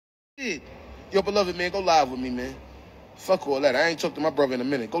shit. Yo, beloved, man, go live with me, man. Fuck all that. I ain't talked to my brother in a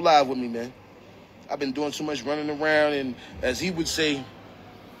minute. Go live with me, man. I've been doing too much running around and, as he would say,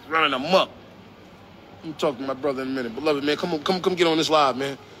 running amok. I'm talking to my brother in a minute. Beloved, man, come get on this live,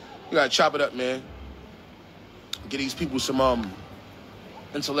 man. You gotta chop it up, man. Get these people some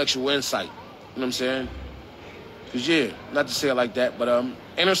intellectual insight. You know what I'm saying? Cause yeah, not to say it like that, but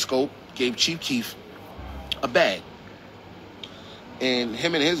Interscope gave Chief Keef a bag. And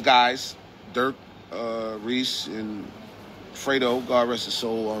him and his guys, Dirk, Reese, and Fredo, God rest his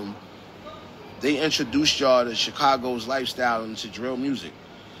soul, they introduced y'all to Chicago's lifestyle and to drill music.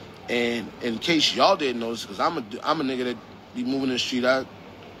 And in case y'all didn't know this, because I'm a nigga that be moving in the street, I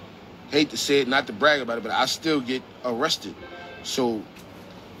hate to say it, not to brag about it, but I still get arrested. So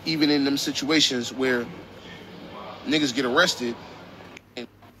even in them situations where niggas get arrested, and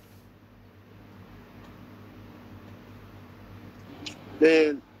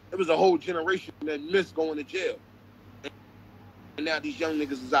then there was a whole generation that missed going to jail. And now these young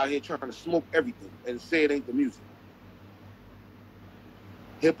niggas is out here trying to smoke everything and say it ain't the music.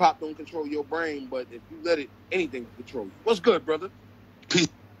 Hip-hop don't control your brain, but if you let it, anything can control you. What's good, brother? Peace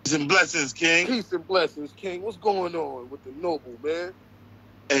and blessings, King. Peace and blessings, King. What's going on with the Noble, man?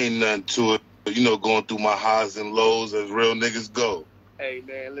 Ain't nothing to it. You know, going through my highs and lows as real niggas go. Hey,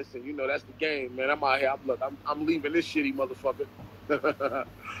 man, listen, you know, that's the game, man. I'm out here. I'm leaving this shitty motherfucker.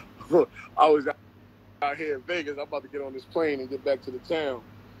 I was out here in Vegas. I'm about to get on this plane and get back to the town.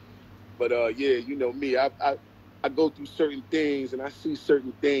 But, yeah, you know me. I go through certain things and I see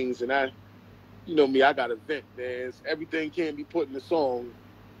certain things and you know me, I got to vent, man. Everything can't be put in a song.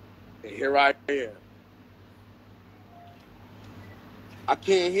 And here I am. I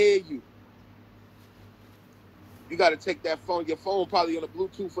can't hear you. You got to take that phone. Your phone probably on the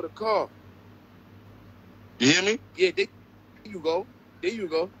Bluetooth for the car. You hear me? Yeah, there you go. There you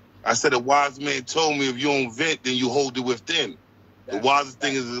go. I said a wise man told me if you don't vent, then you hold it within. The wisest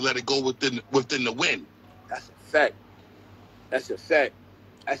thing is to let it go within the wind. That's a fact. That's a fact.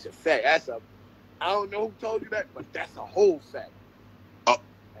 That's a fact. I don't know who told you that, but that's a whole fact.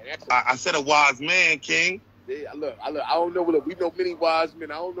 I said a wise man, King. Yeah, look, I don't know. Look, we know many wise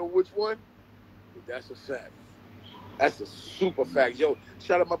men. I don't know which one, but that's a fact. That's a super fact. Yo,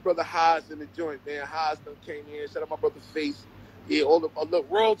 shout out my brother Haas in the joint, man. Haas done came in. Shout out my brother Face. Yeah, all the look,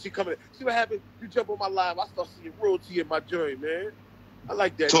 royalty coming in. See what happened? You jump on my live, I start seeing royalty in my joint, man. I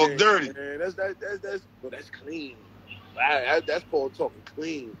like that. Talk man, dirty. Man. That's clean. That's called talking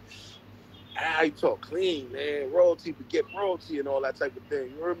clean. I talk clean, man. Royalty, but get royalty and all that type of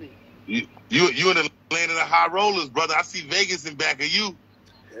thing. You heard me? You in the land of the high rollers, brother. I see Vegas in back of you.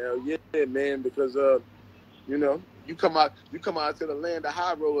 Hell yeah, man. Because you know, you come out to the land of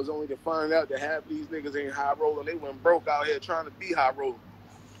high rollers only to find out that half these niggas ain't high rolling. They went broke out here trying to be high rolling.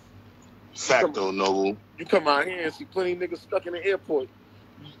 Facto, Noble. You come out here and see plenty of niggas stuck in the airport.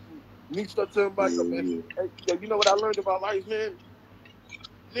 You start telling about something. Hey, you know what I learned about life, man?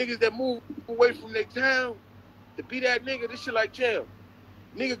 Niggas that move away from their town to be that nigga, this shit like jail.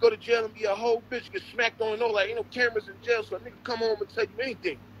 Nigga go to jail and be a whole bitch, get smacked on and all, like ain't no cameras in jail, so a nigga come home and tell you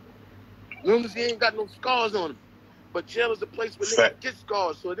anything. As long as he ain't got no scars on him. But jail is a place where niggas get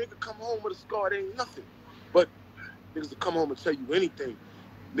scars, so a nigga come home with a scar, it ain't nothing. But niggas will come home and tell you anything.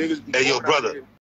 Niggas be hey, yo, brother.